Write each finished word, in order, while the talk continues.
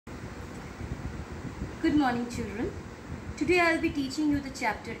Good morning, children. Today I will be teaching you the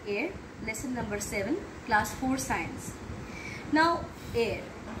chapter Air, lesson number 7, class 4 science. Now, air.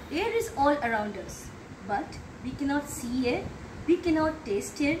 Air is all around us, but we cannot see air, we cannot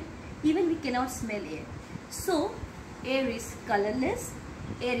taste air, even we cannot smell air. So, air is colorless,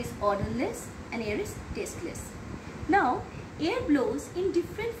 air is odorless, and air is tasteless. Now, air blows in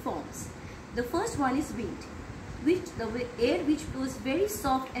different forms. The first one is wind, air which blows very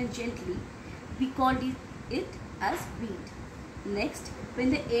soft and gently. We called it as wind. Next,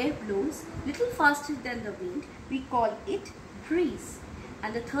 when the air blows little faster than the wind, we call it breeze.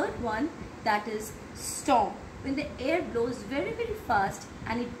 And the third one, that is storm. When the air blows very fast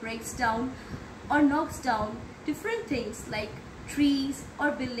and it breaks down or knocks down different things like trees or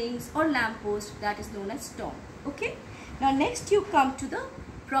buildings or lampposts, that is known as storm. Okay. Now next you come to the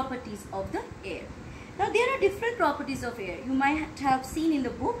properties of the air. Now there are different properties of air. You might have seen in the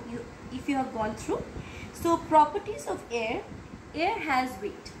book if you have gone through. So properties of air. Air has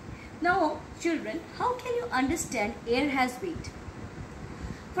weight. Now children, how can you understand air has weight?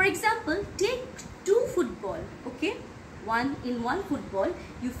 For example, take two football. Okay, in one football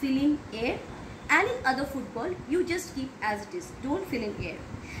you fill in air, and in other football you just keep as it is. Don't fill in air.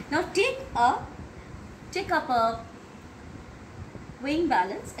 Now take up a weighing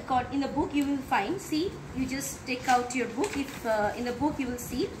balance. In the book you will find, see, you just take out your book. If in the book you will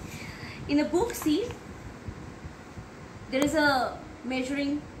see, there is a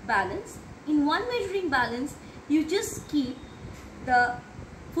measuring balance. In one measuring balance you just keep the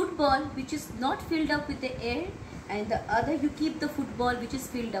football which is not filled up with the air, and the other you keep the football which is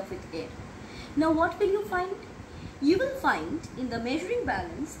filled up with air. Now what will you find? You will find in the measuring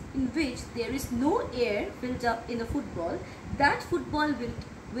balance in which there is no air filled up in the football, that football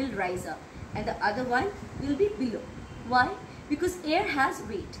will rise up and the other one will be below. Why? Because air has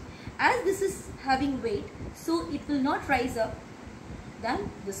weight. As this is having weight, so it will not rise up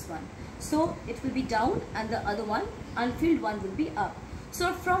than this one. So it will be down and the other one, unfilled one, will be up.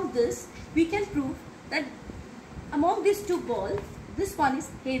 So from this we can prove that among these two balls, this one is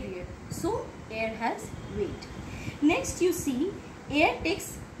heavier. So air has weight. Next you see, air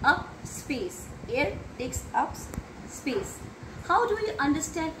takes up space. Air takes up space. How do we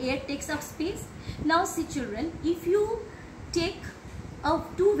understand air takes up space? Now see children, if you take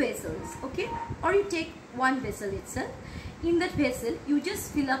two vessels, okay, or you take one vessel itself, in that vessel you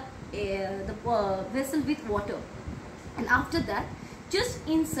just fill up the vessel with water, and after that just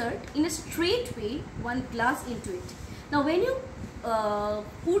insert in a straight way one glass into it. Now when you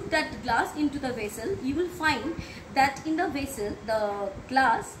put that glass into the vessel, you will find that in the vessel the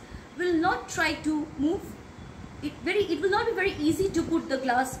glass will not try to move. It will not be very easy to put the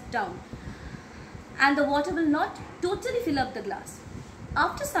glass down, and the water will not totally fill up the glass.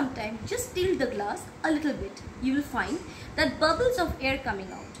 After some time, just tilt the glass a little bit. You will find that bubbles of air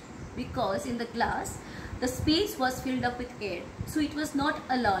coming out, because in the glass the space was filled up with air, so it was not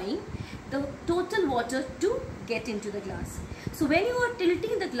allowing the total water to get into the glass. So when you are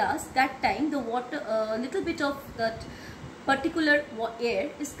tilting the glass, that time the water, little bit of that particular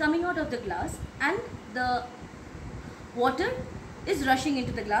air is coming out of the glass, and the water is rushing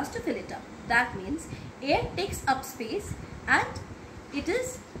into the glass to fill it up. That means air takes up space, and it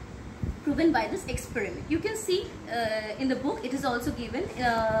is proven by this experiment. You can see in the book it is also given,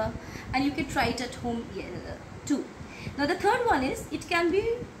 and you can try it at home too. Now the third one is, it can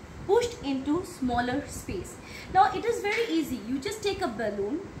be pushed into smaller space. Now it is very easy. You just take a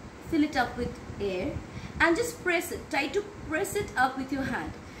balloon, fill it up with air, and just press it. Try to press it up with your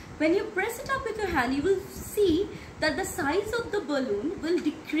hand. When you press it up with your hand, you will see that the size of the balloon will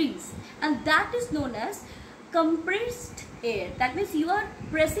decrease, and that is known as compressed air. That means you are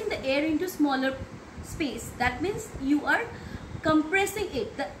pressing the air into smaller space. That means you are compressing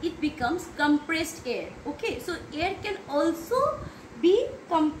it. It becomes compressed air. Okay, so air can also be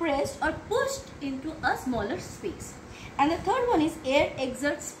compressed or pushed into a smaller space. And the third one is air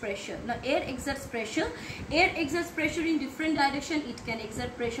exerts pressure. Now air exerts pressure. Air exerts pressure in different direction. It can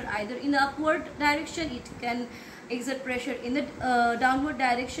exert pressure either in the upward direction, it can exert pressure in the downward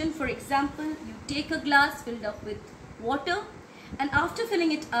direction. For example, you take a glass filled up with water, and after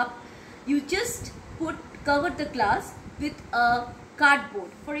filling it up, you just cover the glass with a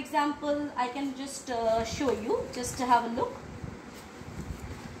cardboard. For example, I can just show you, just to have a look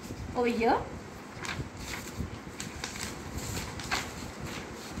over here.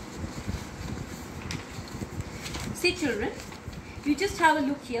 See children, you just have a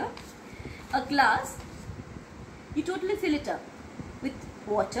look here. A glass, you totally fill it up with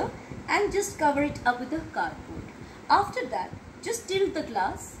water and just cover it up with a cardboard. After that, just tilt the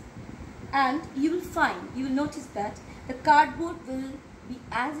glass and you will notice that the cardboard will be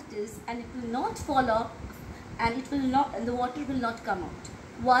as it is, and it will not fall off, and the water will not come out.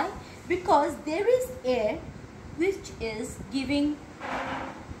 Why? Because there is air which is giving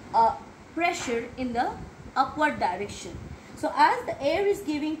pressure in the upward direction. So as the air is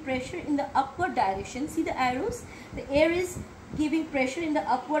giving pressure in the upward direction, see the arrows, the air is giving pressure in the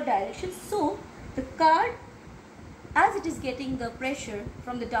upward direction, so the card, as it is getting the pressure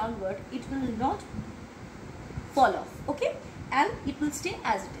from the downward, it will not fall off, okay, and it will stay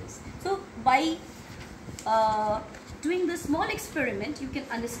as it is. So by doing this small experiment, you can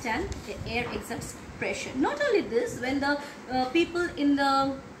understand the air exerts pressure. Not only this, when the people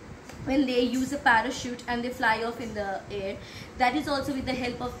when they use a parachute and they fly off in the air, that is also with the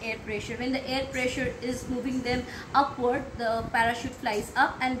help of air pressure. When the air pressure is moving them upward, the parachute flies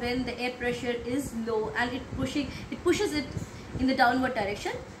up, and when the air pressure is low and it pushes it in the downward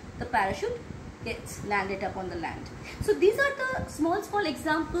direction, the parachute gets landed up on the land. So these are the small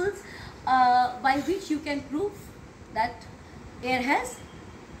examples by which you can prove that air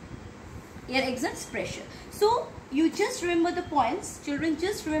exerts pressure. So you just remember the points, children,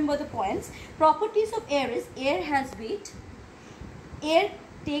 just remember the points. Properties of air is: air has weight, air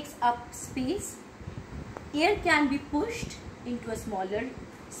takes up space, air can be pushed into a smaller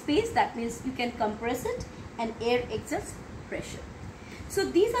space, that means you can compress it, and air exerts pressure. So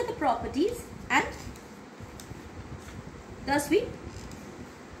these are the properties, and thus we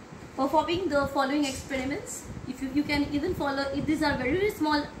performing the following experiments. If you can even follow, if these are very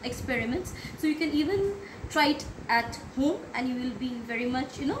small experiments, so you can even try it at home, and you will be very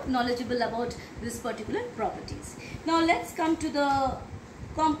much knowledgeable about this particular properties. Now let's come to the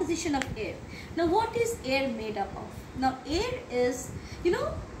composition of air. Now what is air made up of? Now air is,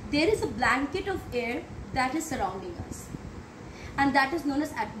 there is a blanket of air that is surrounding us, and that is known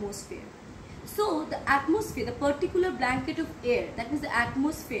as atmosphere. So the atmosphere, the particular blanket of air, that is the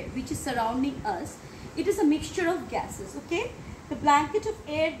atmosphere which is surrounding us, it is a mixture of gases, okay? The blanket of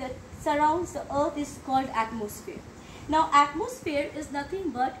air that surrounds the earth is called atmosphere. Now atmosphere is nothing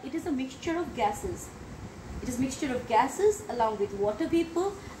but, it is a mixture of gases. It is a mixture of gases along with water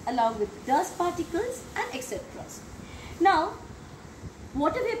vapor, along with dust particles, and etc. Now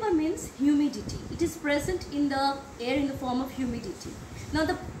water vapor means humidity. It is present in the air in the form of humidity. Now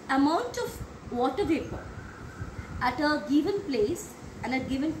the amount of water vapor at a given place and at a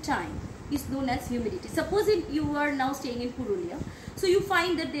given time is known as humidity. Suppose you are now staying in Purulia, so you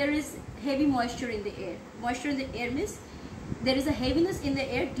find that there is heavy moisture in the air. Moisture in the air means there is a heaviness in the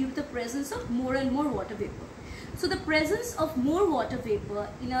air due to the presence of more and more water vapor. So the presence of more water vapor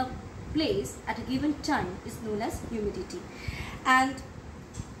in a place at a given time is known as humidity. And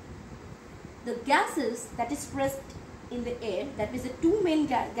the gases that is present in the air, that is the two main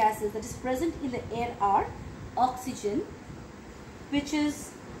gases that is present in the air are oxygen, which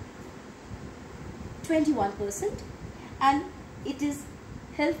is 21%, and it is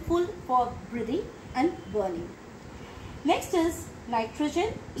helpful for breathing and burning. Next is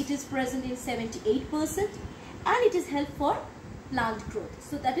nitrogen. It is present in 78%, and it is helpful for plant growth.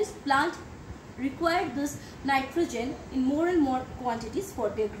 So that is, plant require this nitrogen in more and more quantities for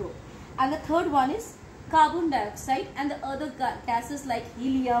their growth. And the third one is carbon dioxide and the other gases like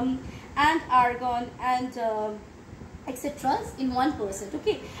helium and argon and etc. in 1%,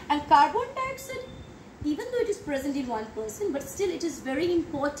 okay? And carbon dioxide, even though it is present in 1%, but still it is very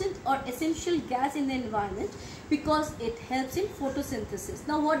important or essential gas in the environment because it helps in photosynthesis.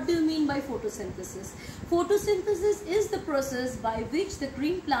 Now what do you mean by photosynthesis? Photosynthesis is the process by which the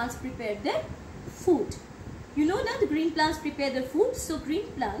green plants prepare their food. You know that the green plants prepare their food. So green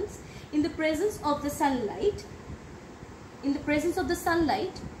plants, in the presence of the sunlight,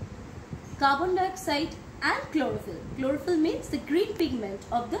 carbon dioxide and chlorophyll. Chlorophyll means the green pigment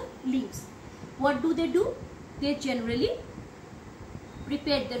of the leaves. What do? They generally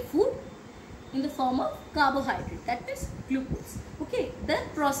prepare their food in the form of carbohydrate, that is glucose. Okay,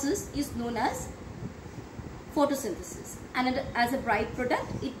 that process is known as photosynthesis, and as a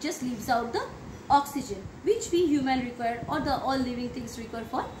byproduct, it just leaves out the oxygen which we human require, or the all living things require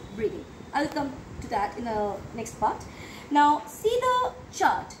for breathing. I will come to that in the next part. Now see the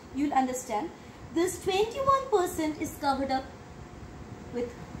chart, you will understand. This 21% is covered up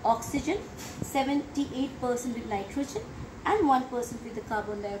with oxygen, 78% with nitrogen, and 1% with the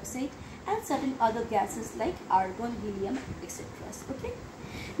carbon dioxide and certain other gases like argon, helium, etc. Okay.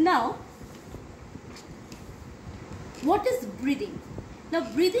 Now, what is breathing?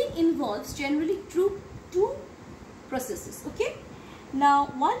 Now, breathing involves generally two processes. Okay. Now,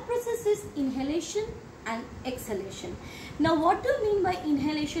 one process is inhalation and exhalation. Now what do you mean by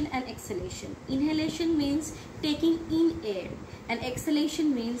inhalation and exhalation? Inhalation means taking in air and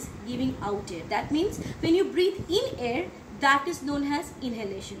exhalation means giving out air. That means when you breathe in air, that is known as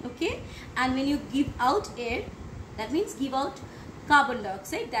inhalation, okay? And when you give out air, that means give out carbon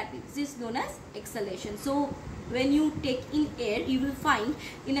dioxide, that means this is known as exhalation. So when you take in air, you will find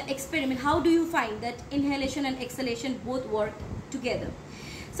in an experiment, how do you find that inhalation and exhalation both work together?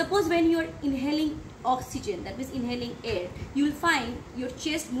 Suppose when you are inhaling oxygen, that means inhaling air, you will find your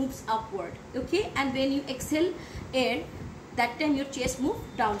chest moves upward, okay? And when you exhale air, that time your chest moves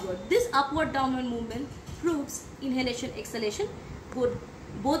downward. This upward downward movement proves inhalation exhalation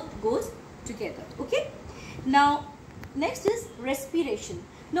both goes together, okay? Now next is respiration.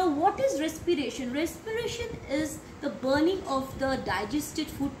 Now what is respiration? Respiration is the burning of the digested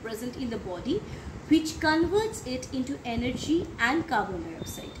food present in the body, which converts it into energy and carbon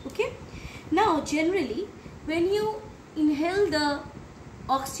dioxide, okay? Now generally when you inhale the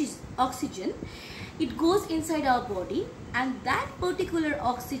oxygen, it goes inside our body, and that particular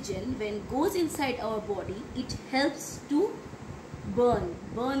oxygen when goes inside our body, it helps to burn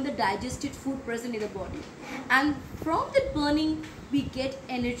the digested food present in the body, and from that burning we get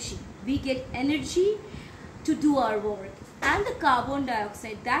energy to do our work. And the carbon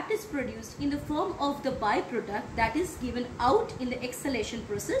dioxide that is produced in the form of the byproduct that is given out in the exhalation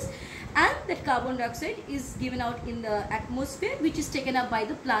process, and that carbon dioxide is given out in the atmosphere, which is taken up by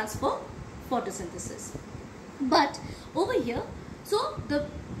the plants for photosynthesis. But over here, so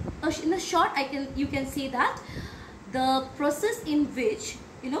in a short you can say that the process in which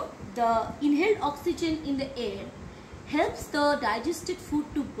the inhaled oxygen in the air helps the digested food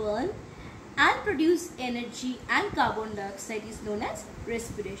to burn and produce energy and carbon dioxide is known as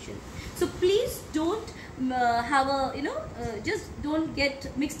respiration. So please don't just don't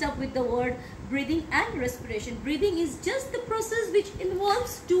get mixed up with the word breathing and respiration. Breathing is just the process which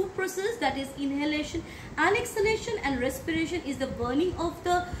involves two processes, that is inhalation and exhalation, and respiration is the burning of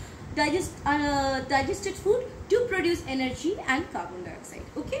the digested food to produce energy and carbon dioxide,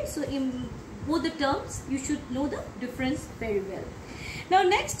 okay? So in both the terms you should know the difference very well. Now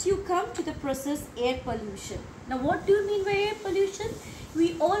next you come to the process air pollution. Now what do you mean by air pollution?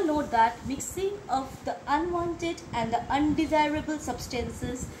 We all know that mixing of the unwanted and the undesirable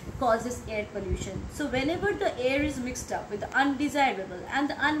substances causes air pollution. So whenever the air is mixed up with the undesirable and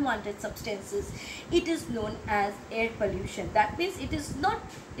the unwanted substances, it is known as air pollution. That means it is not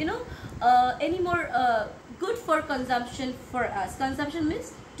anymore good for consumption for us. Consumption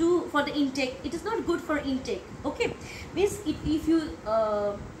means for the intake, it is not good for intake, okay? Means if you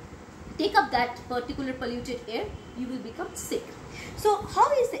take up that particular polluted air, you will become sick. So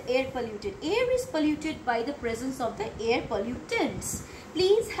how is the air polluted? Air is polluted by the presence of the air pollutants.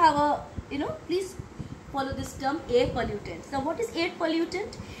 Please have a please follow this term, air pollutants. Now what is air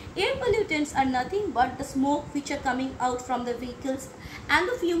pollutant? Air pollutants are nothing but the smoke which are coming out from the vehicles and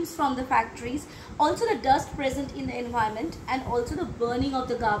the fumes from the factories, also the dust present in the environment, and also the burning of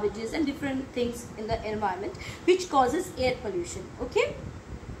the garbages and different things in the environment which causes air pollution, okay?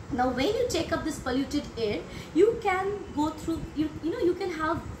 Now when you take up this polluted air, you can go through, you can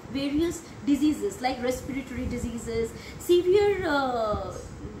have various diseases like respiratory diseases, severe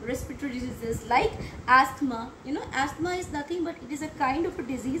respiratory diseases like asthma. Asthma is nothing but it is a kind of a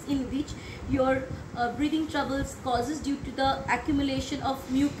disease in which your breathing troubles causes due to the accumulation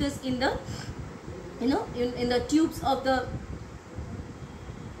of mucus in the in the tubes of the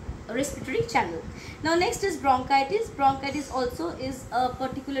respiratory channel. Now next is bronchitis. Bronchitis also is a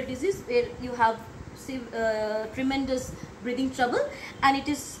particular disease where you have tremendous breathing trouble, and it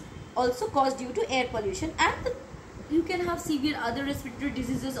is also caused due to air pollution, and you can have severe other respiratory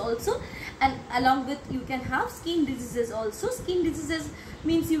diseases also, and along with you can have skin diseases also. Skin diseases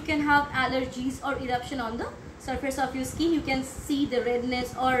means you can have allergies or eruption on the surface of your skin. You can see the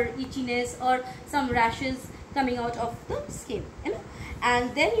redness or itchiness or some rashes coming out of the skin,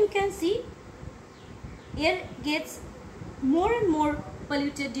 and then you can see air gets more and more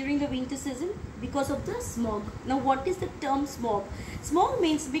polluted during the winter season because of the smog. Now what is the term smog? Smog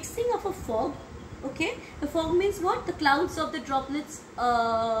means mixing of a fog, okay? The fog means what? The clouds of the droplets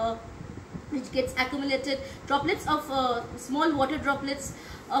which gets accumulated, droplets of small water droplets,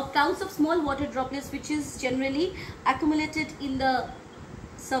 clouds of small water droplets which is generally accumulated in the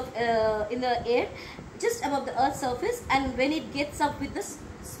air just above the earth's surface, and when it gets up with the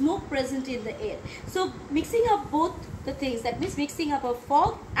smoke present in the air. So mixing up both the things, that means mixing up a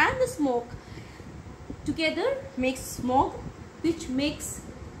fog and the smoke together makes smog, which makes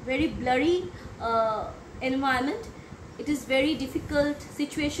very blurry environment. It is very difficult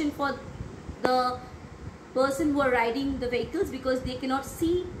situation for the person who are riding the vehicles, because they cannot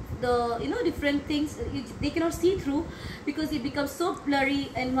see the different things, they cannot see through, because it becomes so blurry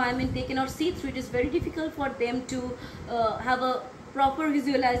environment, they cannot see through. It is very difficult for them to have a proper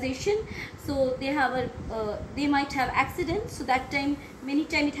visualization, so they have a they might have accidents. So that time, many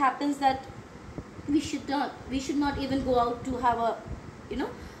time it happens that we should not even go out to have a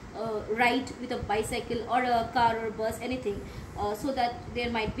ride with a bicycle or a car or a bus, anything, so that there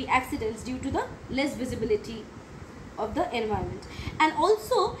might be accidents due to the less visibility of the environment. And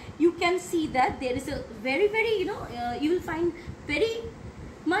also you can see that there is a very you will find very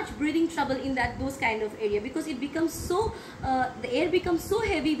much breathing trouble in those kind of area, because it becomes so the air becomes so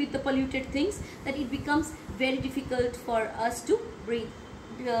heavy with the polluted things that it becomes very difficult for us to breathe.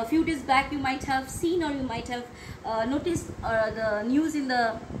 A few days back you might have seen, or you might have noticed the news in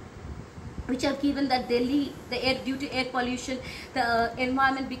the which have given that Delhi, the air, due to air pollution, the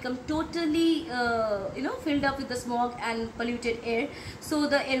environment become totally filled up with the smog and polluted air. So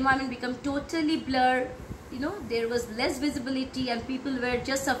the environment become totally blurred. There was less visibility, and people were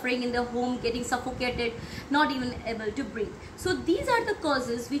just suffering in their home, getting suffocated, not even able to breathe. So these are the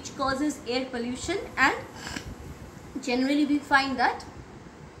causes which causes air pollution, and generally we find that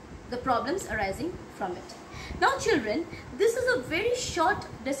the problems arising from it. Now children, this is a very short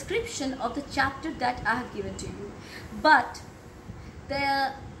description of the chapter that I have given to you, but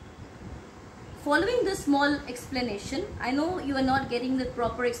following this small explanation, I know you are not getting the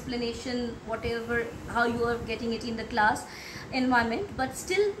proper explanation, whatever, how you are getting it in the class environment, but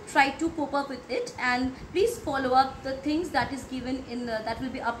still try to cope up with it, and please follow up the things that is given in that will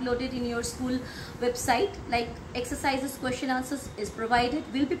be uploaded in your school website, like exercises, question answers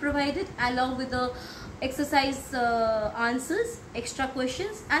will be provided along with the exercise answers, extra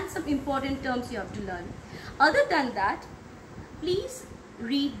questions, and some important terms you have to learn. Other than that, please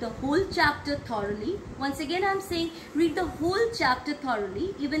read the whole chapter thoroughly. Once again I am saying, read the whole chapter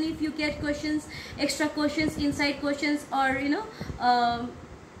thoroughly. Even if you get questions, extra questions, inside questions, or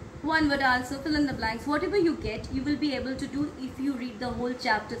one word answer, fill in the blanks, whatever you get, you will be able to do if you read the whole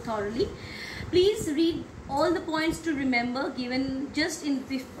chapter thoroughly. Please read all the points to remember given just in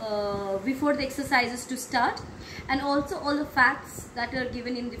before the exercises to start, and also all the facts that are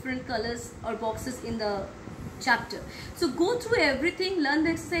given in different colors or boxes in the chapter. So go through everything, learn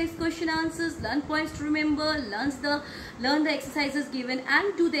the exercise question answers, learn points to remember, learn the exercises given,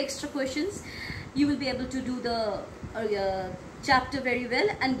 and do the extra questions. You will be able to do the chapter very well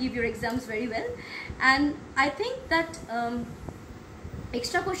and give your exams very well. And I think that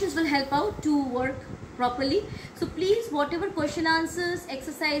extra questions will help out to work properly. So please, whatever question answers,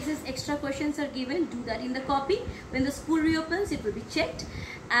 exercises, extra questions are given, do that in the copy. When the school reopens, it will be checked.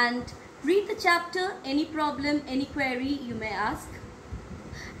 And read the chapter. Any problem, any query, you may ask.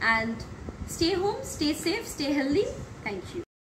 And stay home, stay safe, stay healthy. Thank you.